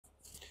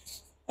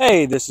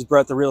Hey, this is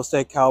Brett, the Real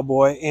Estate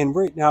Cowboy, and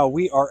right now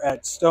we are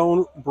at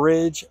Stone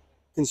Bridge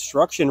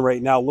Construction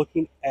right now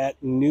looking at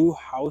new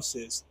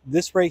houses.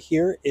 This right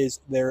here is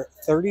their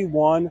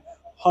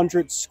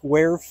 3,100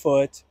 square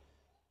foot,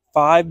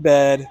 5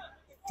 bed,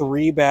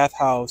 3 bath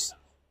house,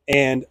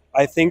 and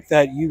I think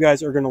that you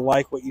guys are going to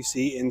like what you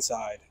see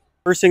inside.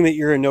 First thing that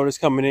you're going to notice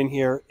coming in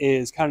here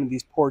is kind of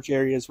these porch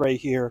areas right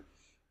here,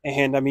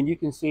 and I mean you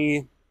can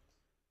see,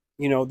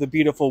 the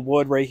beautiful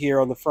wood right here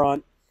on the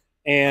front,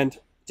 and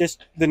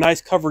just the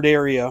nice covered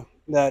area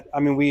that,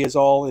 I mean, we as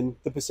all in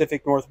the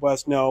Pacific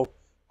Northwest know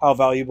how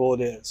valuable it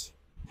is.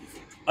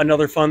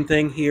 Another fun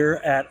thing here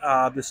at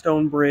the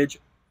Stonebridge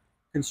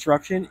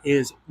construction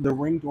is the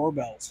Ring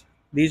doorbells.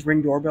 These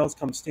Ring doorbells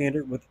come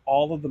standard with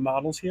all of the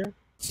models here.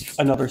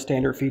 Another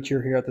standard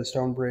feature here at the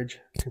Stonebridge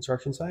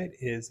construction site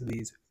is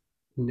these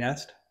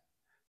Nest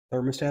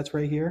thermostats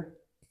right here.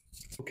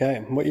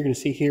 Okay, what you're going to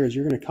see here is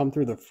you're going to come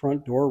through the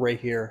front door right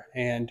here,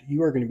 and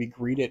you are going to be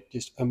greeted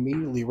just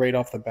immediately right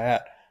off the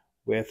bat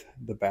with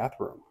the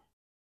bathroom.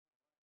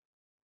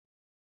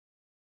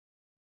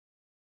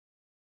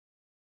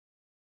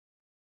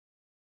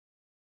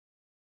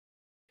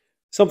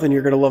 Something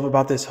you're going to love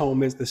about this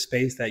home is the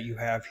space that you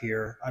have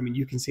here. I mean,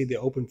 you can see the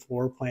open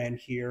floor plan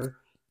here,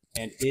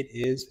 and it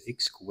is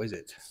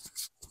exquisite.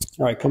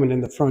 All right, coming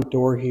in the front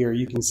door here,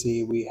 you can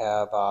see we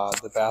have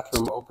the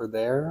bathroom over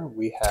there.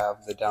 We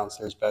have the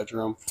downstairs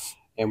bedroom,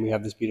 and we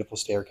have this beautiful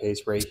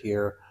staircase right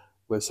here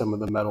with some of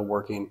the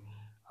metalworking.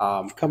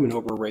 Coming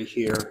over right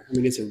here, I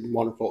mean, it's a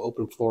wonderful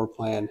open floor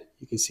plan.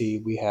 You can see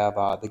we have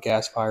the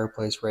gas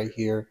fireplace right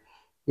here.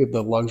 We have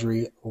the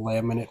luxury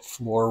laminate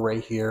floor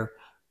right here.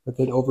 But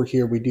then over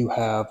here, we do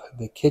have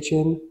the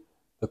kitchen,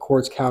 the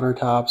quartz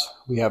countertops.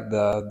 We have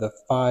the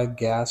 5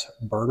 gas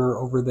burner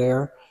over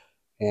there.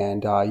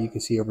 And you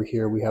can see over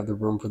here, we have the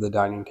room for the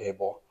dining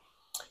table.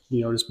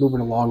 Just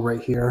moving along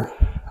right here,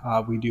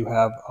 we do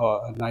have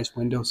a nice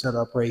window set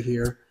up right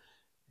here.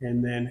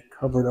 And then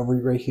covered over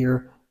right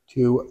here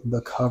to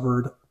the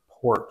covered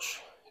porch.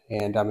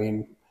 And I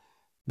mean,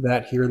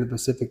 that here in the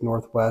Pacific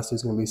Northwest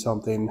is going to be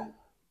something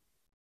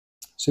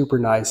super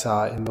nice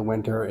in the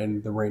winter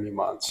and the rainy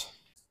months.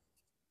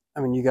 I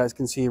mean, you guys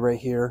can see right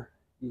here,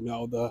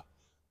 the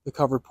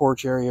covered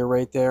porch area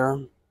right there.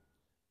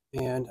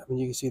 And I mean,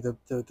 you can see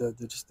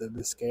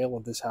the scale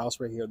of this house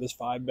right here, this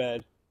 5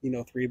 bed,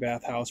 3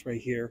 bath house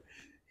right here.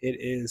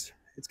 It's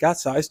got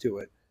size to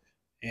it.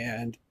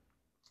 And,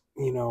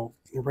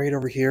 right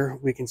over here,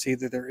 we can see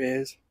that there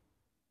is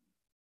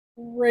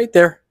right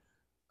there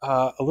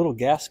a little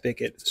gas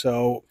spigot.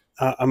 So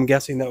I'm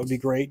guessing that would be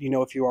great,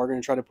 if you are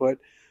going to try to put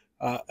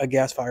a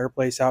gas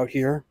fireplace out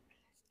here,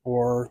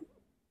 or,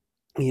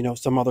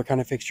 some other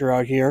kind of fixture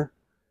out here,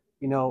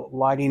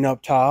 lighting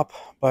up top.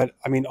 But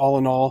I mean, all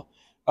in all,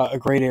 a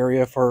great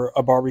area for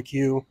a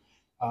barbecue,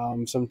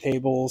 some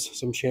tables,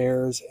 some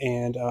chairs,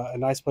 and a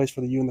nice place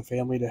for you and the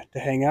family to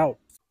hang out.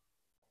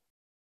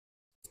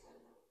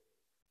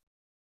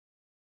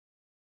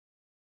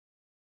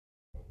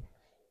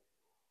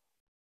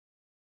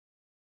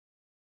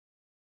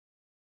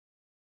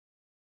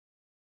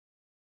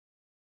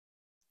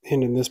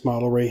 And in this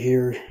model right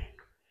here,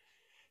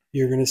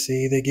 you're going to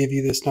see they give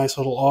you this nice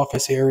little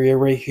office area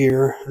right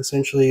here,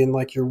 essentially in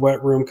like your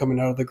wet room coming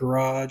out of the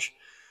garage,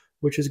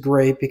 which is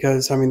great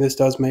because, I mean, this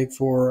does make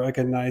for like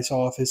a nice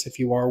office if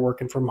you are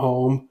working from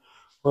home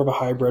or have a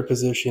hybrid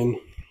position.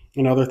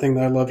 Another thing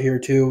that I love here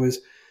too is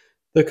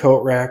the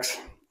coat racks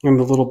and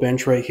the little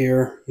bench right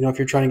here. If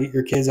you're trying to get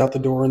your kids out the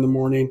door in the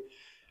morning,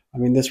 I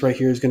mean, this right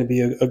here is going to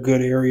be a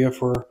good area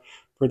for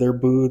their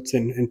boots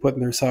and putting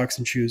their socks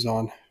and shoes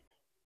on.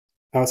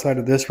 Outside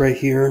of this right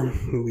here,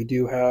 we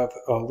do have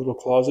a little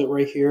closet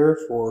right here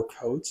for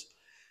coats.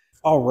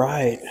 All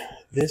right,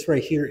 this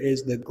right here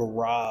is the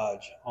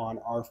garage on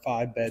our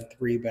 5 bed,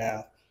 3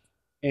 bath.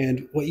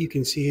 And what you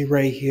can see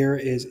right here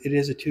is it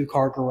is a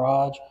 2-car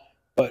garage,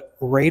 but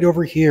right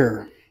over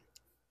here,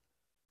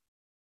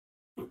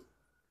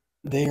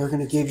 they are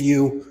going to give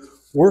you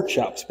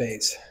workshop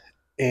space.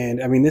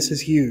 And I mean, this is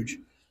huge.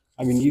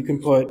 I mean, you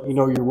can put,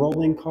 your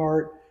rolling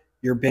cart,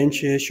 your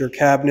benches, your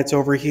cabinets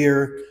over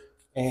here,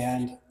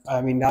 and I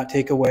mean, not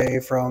take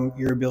away from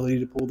your ability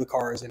to pull the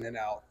cars in and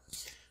out.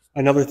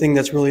 Another thing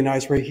that's really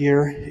nice right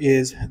here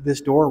is this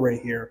door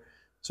right here.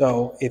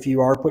 So if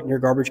you are putting your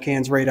garbage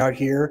cans right out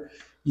here,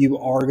 you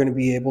are going to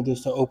be able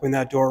just to open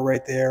that door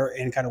right there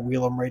and kind of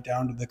wheel them right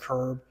down to the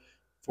curb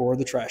for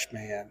the trash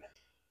man.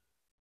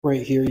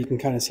 Right here, you can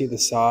kind of see the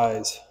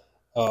size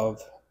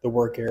of the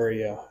work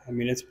area. I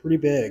mean, it's pretty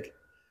big.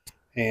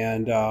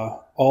 And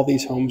all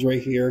these homes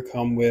right here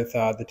come with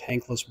the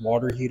tankless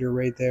water heater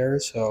right there.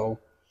 So,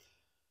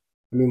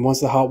 I mean, once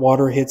the hot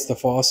water hits the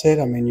faucet,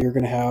 I mean, you're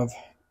going to have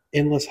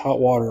endless hot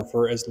water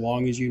for as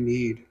long as you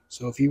need.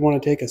 So if you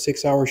want to take a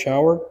 6-hour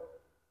shower,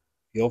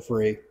 feel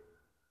free.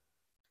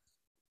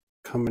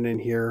 Coming in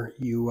here,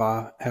 you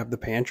have the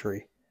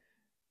pantry.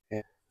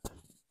 And,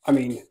 I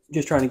mean,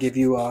 just trying to give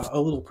you a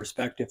little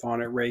perspective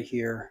on it right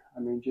here.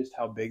 I mean, just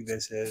how big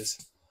this is.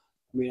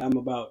 I mean, I'm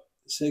about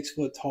 6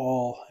 foot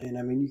tall, and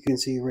I mean you can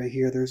see right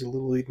here there's a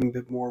little even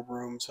bit more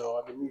room.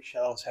 So I mean these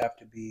shelves have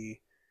to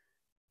be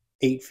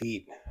 8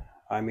 feet.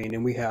 I mean,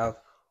 and we have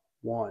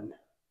one,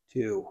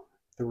 two,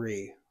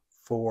 three,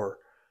 four,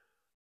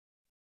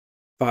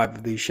 five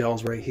of these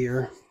shelves right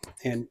here,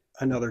 and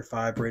another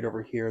five right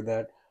over here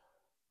that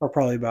are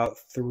probably about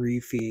 3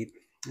 feet.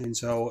 And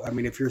so, I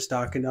mean, if you're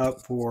stocking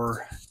up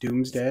for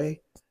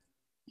doomsday,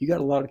 you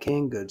got a lot of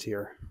canned goods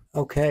here.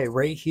 Okay,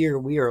 right here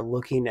we are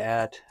looking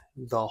at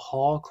the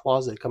hall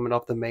closet coming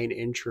off the main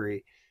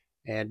entry.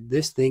 And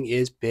this thing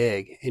is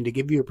big. And to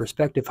give you a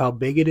perspective how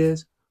big it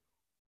is,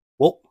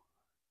 well,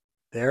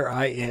 there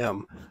I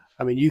am.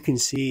 I mean, you can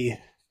see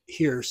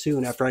here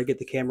soon after I get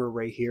the camera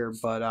right here,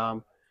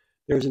 but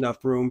there's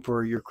enough room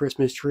for your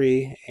Christmas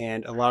tree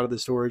and a lot of the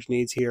storage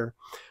needs here.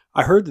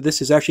 I heard that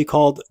this is actually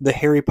called the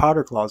Harry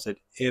Potter closet,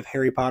 if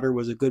Harry Potter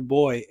was a good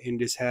boy and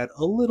just had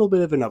a little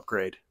bit of an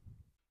upgrade.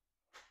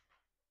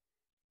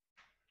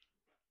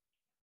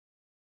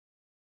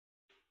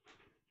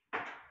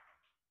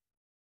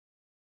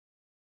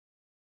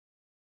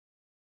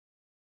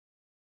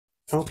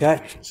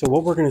 Okay, so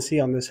what we're going to see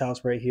on this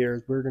house right here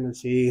is we're going to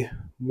see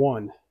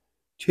 1,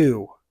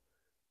 2,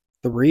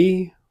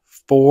 3,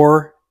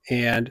 4,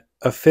 and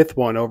a fifth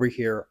one over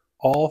here.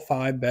 All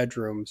 5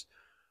 bedrooms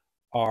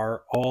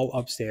are all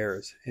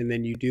upstairs. And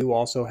then you do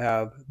also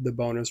have the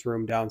bonus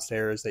room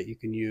downstairs that you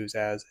can use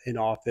as an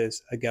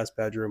office, a guest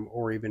bedroom,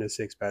 or even a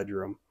 6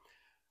 bedroom.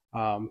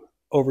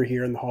 Over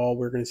here in the hall,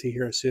 we're going to see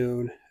here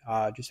soon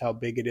just how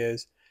big it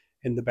is.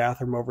 In the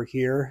bathroom over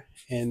here,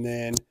 and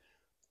then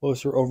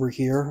closer over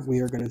here, we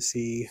are going to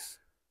see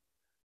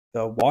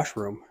the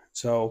washroom.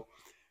 So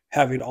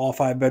having all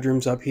 5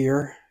 bedrooms up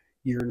here,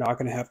 you're not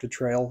going to have to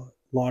trail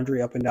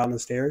laundry up and down the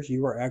stairs.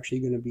 You are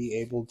actually going to be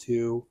able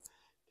to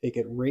take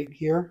it right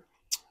here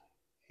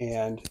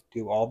and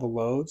do all the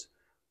loads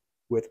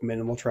with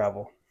minimal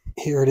travel.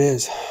 Here it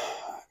is.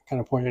 Kind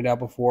of pointed out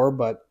before,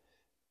 but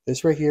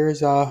this right here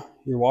is your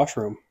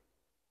washroom.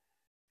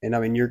 And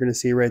I mean, you're going to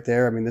see right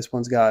there, I mean, this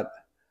one's got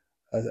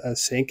a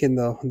sink in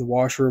the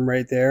washroom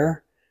right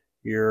there,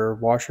 your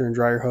washer and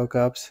dryer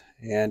hookups,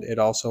 and it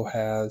also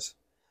has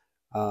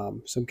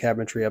some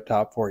cabinetry up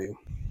top for you.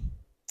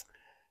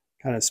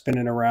 Kind of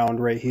spinning around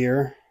right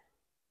here,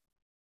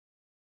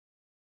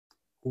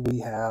 we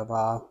have,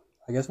 I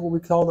guess what we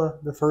call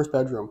the first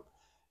bedroom.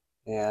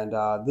 And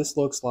this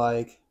looks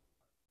like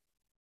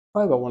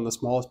probably about one of the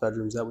smallest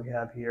bedrooms that we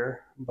have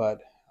here,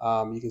 but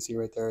you can see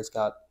right there it's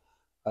got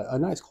a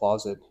nice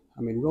closet.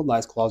 I mean, real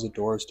nice closet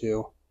doors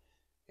too.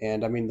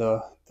 And I mean,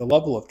 the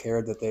level of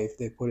care that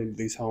they put into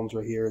these homes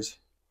right here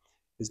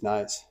is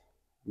nice.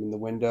 I mean, the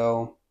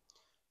window,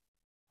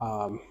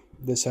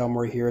 this home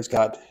right here has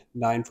got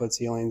 9 foot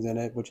ceilings in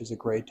it, which is a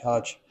great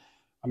touch.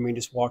 I mean,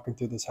 just walking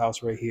through this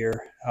house right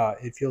here,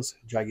 it feels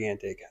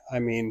gigantic. I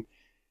mean,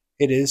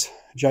 it is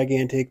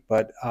gigantic,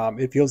 but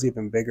it feels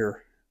even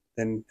bigger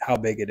than how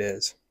big it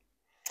is.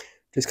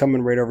 Just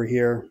coming right over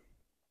here,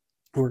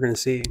 we're going to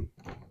see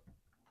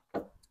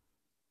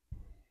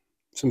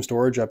some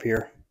storage up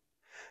here.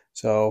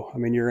 So, I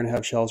mean, you're going to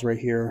have shelves right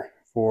here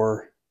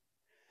for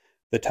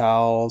the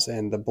towels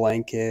and the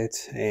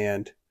blankets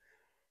and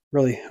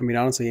really, I mean,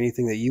 honestly,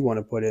 anything that you want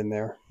to put in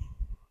there.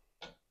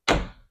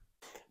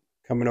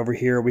 Coming over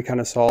here, we kind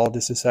of saw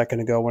just a second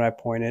ago when I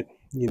pointed,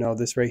 you know,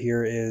 this right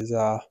here is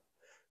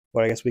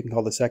what I guess we can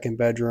call the second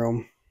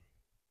bedroom.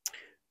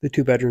 The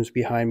 2 bedrooms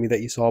behind me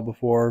that you saw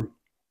before,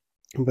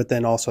 but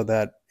then also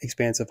that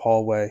expansive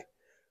hallway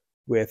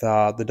with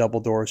the double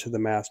doors to the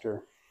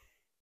master.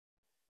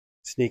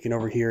 Sneaking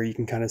over here, you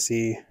can kind of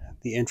see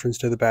the entrance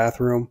to the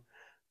bathroom.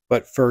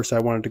 But first, I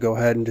wanted to go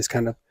ahead and just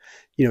kind of,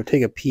 you know,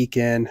 take a peek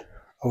in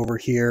over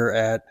here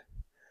at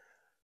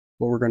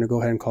what we're going to go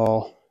ahead and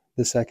call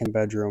the second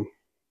bedroom.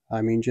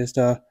 I mean, just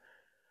a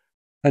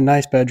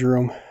nice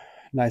bedroom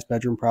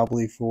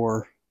probably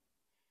for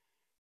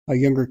a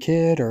younger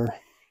kid or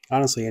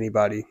honestly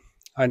anybody.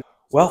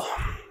 Well,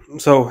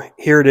 so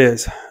here it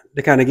is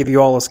to kind of give you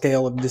all a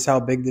scale of just how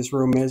big this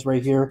room is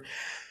right here.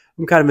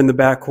 I'm kind of in the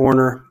back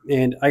corner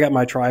and I got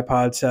my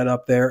tripod set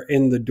up there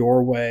in the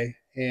doorway.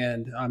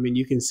 And I mean,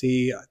 you can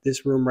see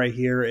this room right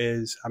here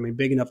is, I mean,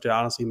 big enough to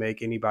honestly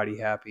make anybody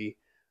happy.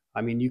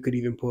 I mean, you could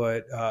even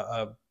put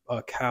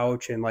a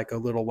couch and like a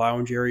little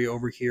lounge area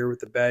over here with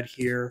the bed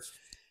here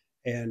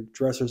and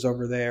dressers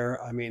over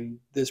there. I mean,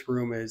 this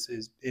room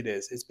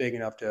it's big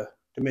enough to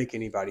make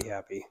anybody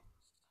happy.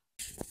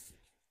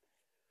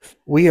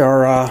 We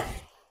are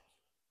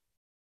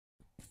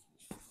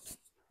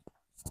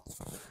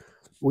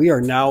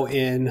now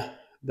in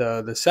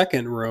the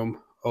second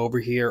room over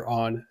here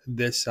on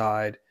this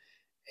side.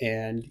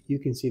 And you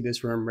can see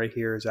this room right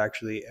here is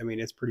actually, I mean,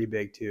 it's pretty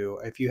big too.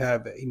 If you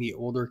have any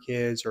older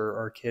kids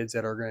or kids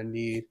that are going to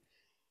need,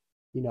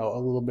 you know, a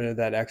little bit of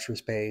that extra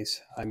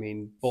space, I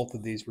mean, both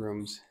of these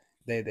rooms,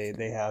 they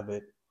have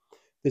it.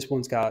 This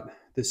one's got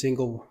the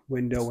single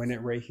window in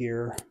it right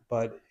here,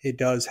 but it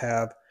does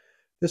have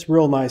this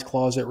real nice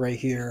closet right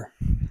here.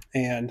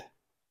 And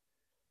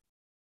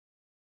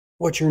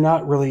what you're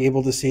not really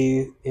able to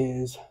see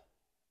is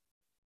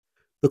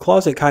The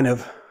closet kind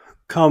of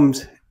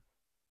comes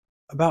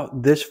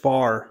about this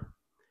far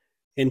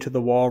into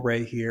the wall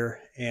right here,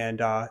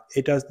 and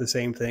it does the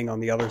same thing on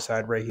the other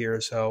side right here.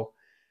 So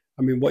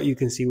I mean, what you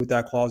can see with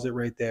that closet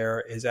right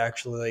there is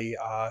actually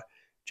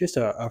just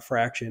a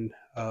fraction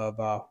of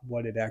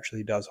what it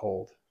actually does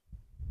hold.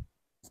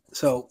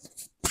 So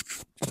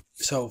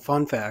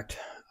fun fact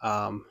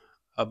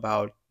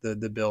about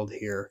the build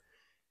here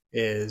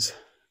is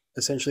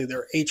essentially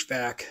their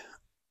HVAC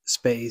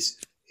space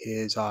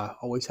is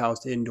always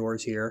housed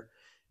indoors here,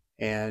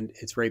 and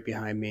it's right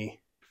behind me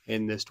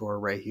in this door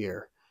right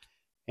here.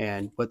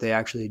 And what they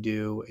actually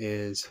do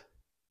is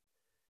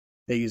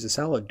they use a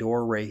solid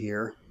door right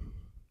here,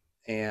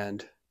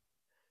 and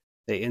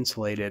they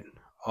insulate it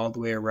all the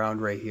way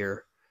around right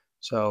here.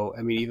 So,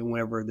 I mean, even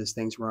whenever this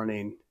thing's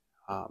running,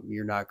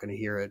 you're not going to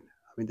hear it.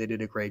 I mean, they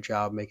did a great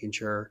job making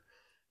sure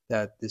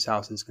that this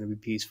house is going to be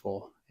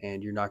peaceful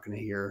and you're not going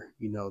to hear,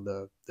 you know,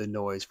 the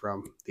noise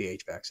from the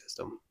HVAC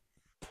system.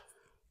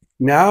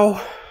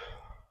 Now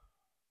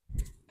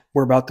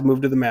we're about to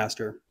move to the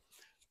master,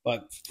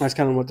 but I just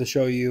kind of want to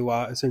show you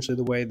essentially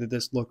the way that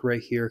this looked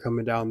right here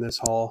coming down this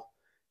hall.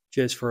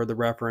 Just for the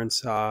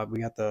reference,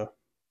 we got the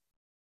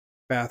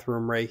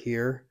bathroom right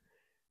here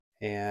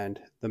and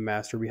the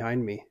master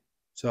behind me.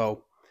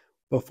 So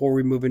before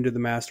we move into the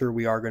master,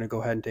 we are going to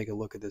go ahead and take a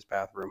look at this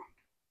bathroom.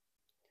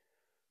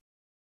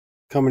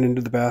 Coming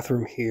into the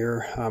bathroom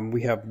here,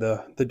 we have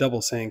the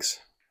double sinks,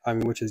 I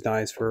mean, which is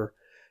nice for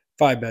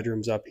 5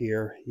 bedrooms up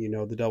here. You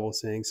know, the double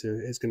sinks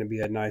is going to be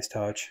a nice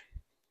touch.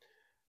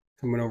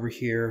 Coming over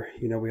here,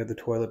 you know, we have the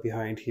toilet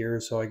behind here.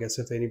 So I guess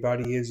if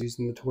anybody is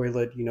using the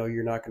toilet, you know,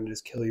 you're not going to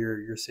just kill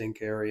your sink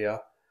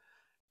area.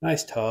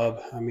 Nice tub.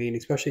 I mean,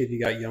 especially if you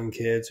got young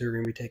kids who are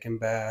going to be taking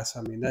baths.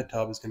 I mean, that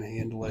tub is going to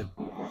handle it.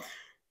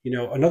 You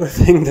know, another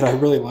thing that I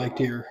really liked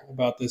here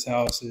about this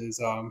house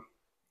is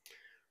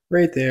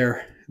right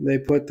there, they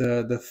put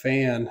the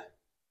fan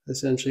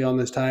essentially on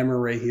this timer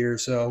right here.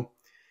 So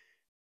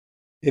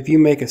if you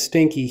make a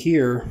stinky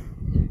here,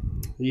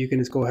 you can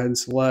just go ahead and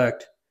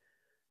select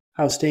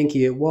how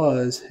stinky it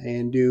was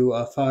and do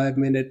a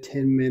 5-minute,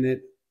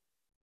 10-minute,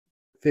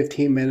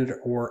 15-minute,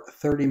 or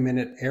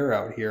 30-minute air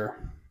out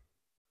here.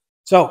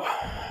 So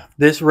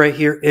this right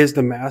here is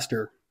the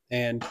master,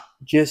 and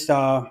just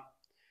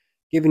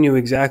giving you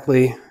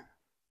exactly, I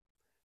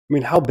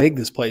mean, how big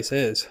this place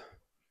is.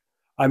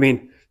 I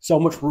mean, so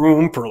much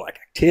room for like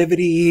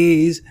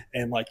activities,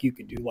 and like you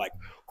could do like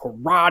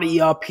karate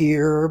up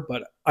here.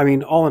 But I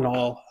mean, all in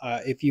all,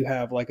 if you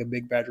have like a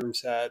big bedroom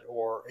set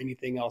or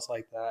anything else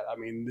like that, I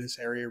mean, this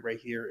area right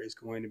here is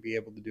going to be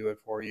able to do it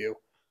for you.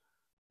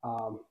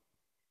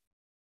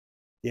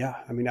 Yeah,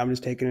 I mean, I'm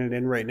just taking it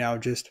in right now,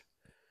 just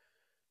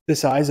the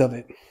size of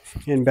it.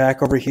 And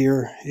back over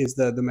here is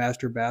the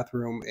master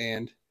bathroom,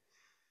 and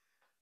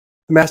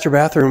the master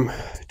bathroom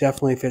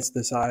definitely fits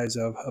the size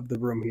of the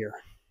room here.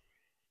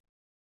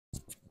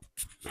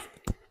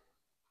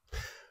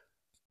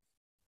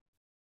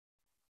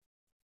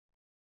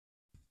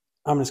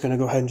 I'm just going to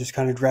go ahead and just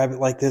kind of grab it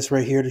like this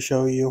right here to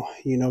show you.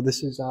 You know,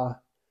 this is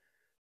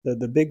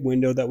the big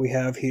window that we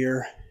have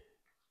here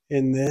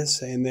in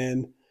this, and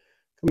then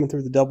coming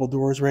through the double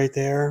doors right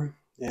there,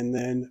 and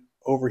then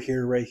over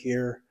here right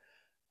here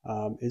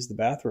is the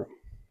bathroom.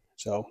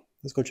 So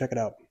let's go check it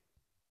out.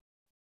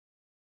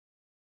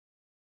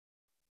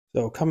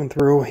 So coming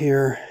through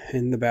here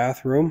in the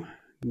bathroom,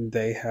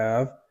 they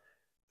have,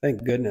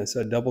 thank goodness,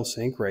 a double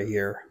sink right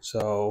here.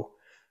 So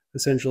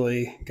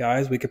essentially,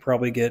 guys, we could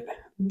probably get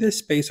this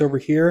space over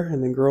here,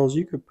 and then girls,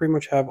 you could pretty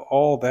much have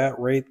all that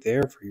right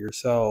there for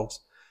yourselves.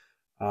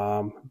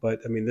 But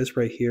I mean, this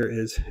right here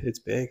it's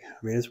big.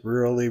 I mean, it's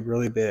really,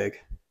 really big.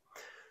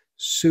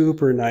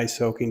 Super nice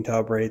soaking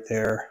tub right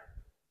there.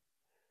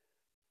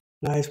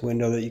 Nice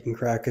window that you can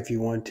crack if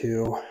you want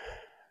to.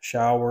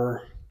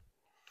 Shower.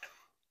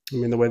 I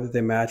mean, the way that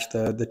they match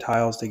the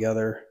tiles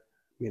together,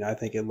 I mean, I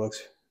think it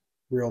looks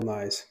real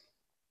nice.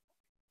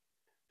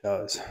 It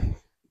does.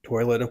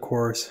 Toilet, of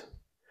course.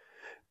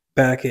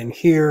 Back in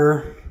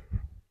here.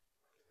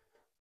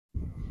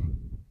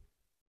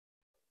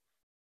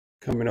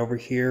 Coming over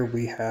here,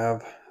 we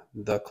have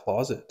the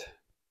closet.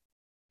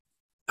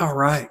 All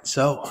right,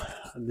 so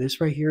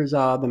this right here is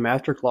the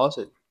master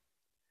closet.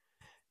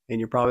 And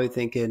you're probably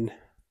thinking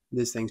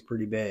this thing's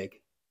pretty big.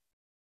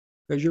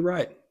 Because you're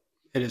right,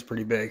 it is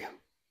pretty big.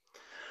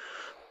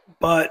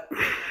 But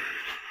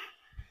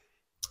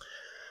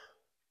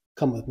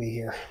come with me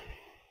here.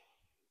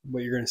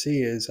 What you're going to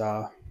see is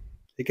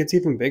it gets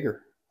even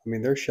bigger. I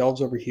mean, there's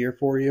shelves over here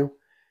for you.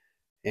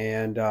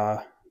 And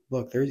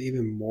look, there's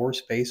even more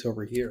space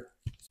over here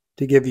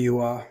to give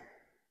you a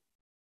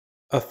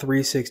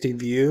 360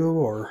 view,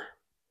 or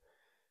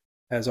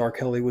as R.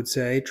 Kelly would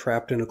say,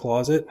 trapped in a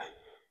closet.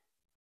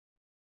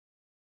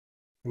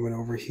 Coming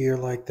over here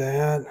like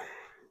that.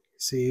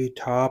 See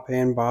top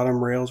and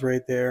bottom rails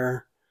right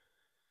there.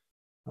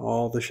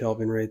 All the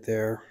shelving right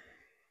there.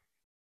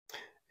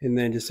 And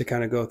then just to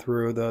kind of go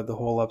through the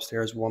whole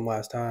upstairs one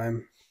last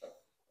time,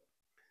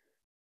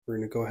 we're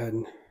going to go ahead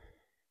and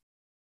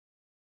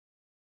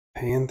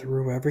pan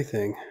through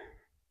everything.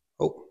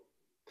 Oh,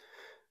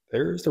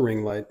 there's the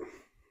ring light.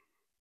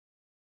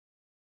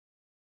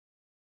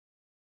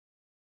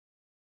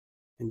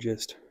 And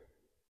just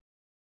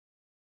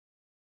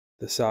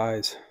the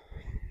size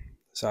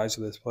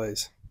of this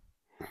place.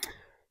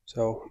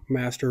 So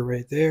master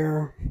right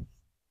there,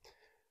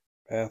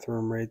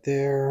 bathroom right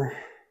there,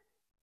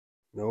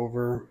 and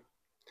over.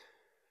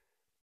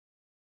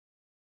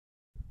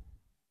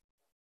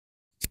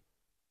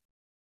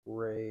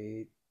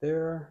 Right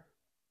there,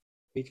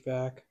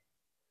 HVAC,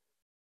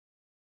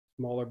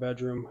 smaller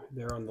bedroom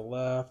there on the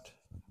left,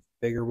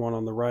 bigger one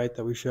on the right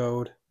that we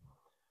showed.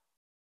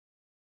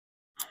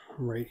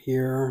 Right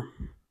here,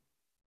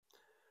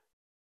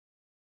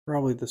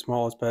 probably the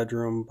smallest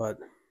bedroom, but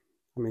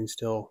I mean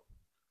still,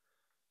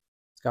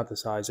 it's got the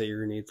size that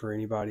you're gonna need for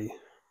anybody.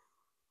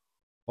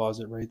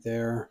 Closet right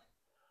there.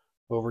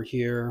 Over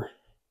here,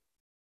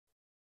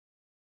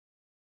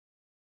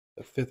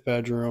 the 5th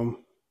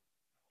bedroom,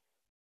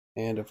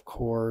 and of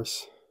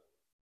course,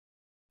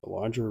 the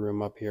laundry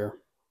room up here.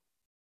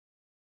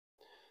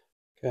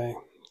 Okay,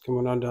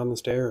 coming on down the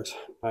stairs.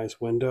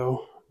 Nice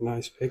window,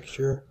 nice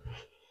picture.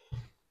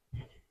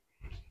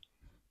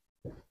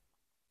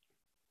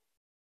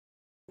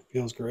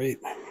 Feels great.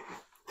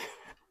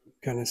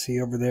 Kind of see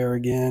over there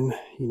again,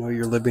 you know,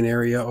 your living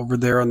area over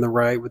there on the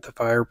right with the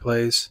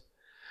fireplace,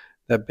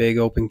 that big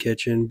open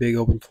kitchen, big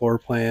open floor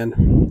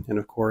plan, and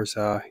of course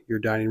your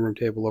dining room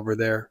table over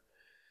there.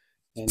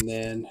 And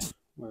then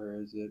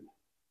where is it?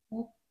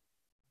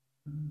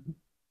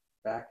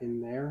 Back in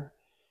there,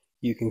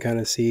 you can kind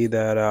of see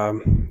that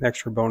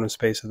extra bonus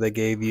space that they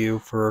gave you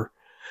for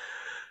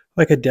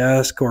like a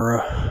desk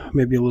or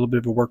maybe a little bit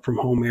of a work from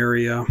home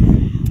area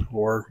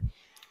or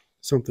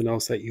something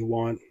else that you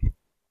want.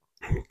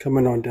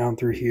 Coming on down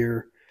through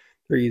here,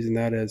 they're using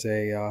that as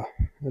a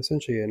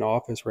essentially an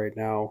office right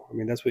now. I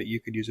mean, that's what you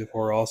could use it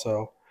for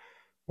also,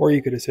 or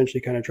you could essentially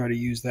kind of try to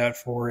use that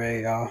for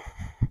a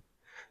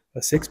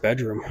 6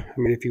 bedroom. I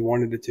mean, if you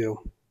wanted it to.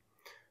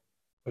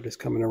 But just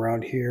coming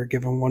around here,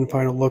 give them one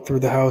final look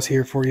through the house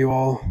here for you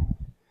all.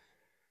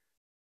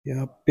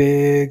 Yeah,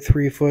 big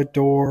 3-foot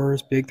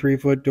doors,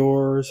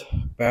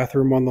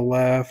 bathroom on the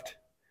left,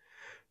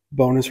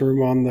 bonus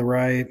room on the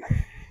right,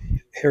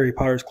 Harry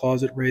Potter's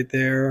closet right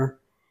there.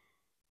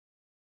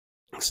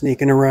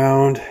 Sneaking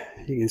around,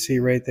 you can see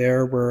right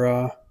there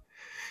where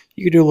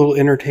you can do a little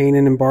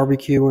entertaining and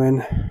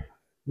barbecuing.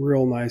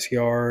 Real nice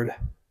yard.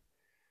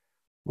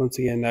 Once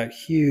again, that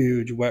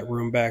huge wet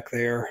room back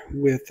there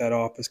with that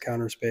office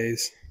counter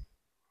space.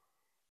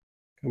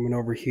 Coming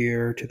over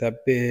here to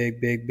that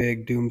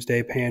big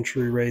doomsday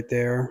pantry right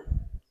there.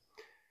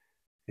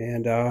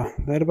 And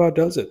that about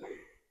does it.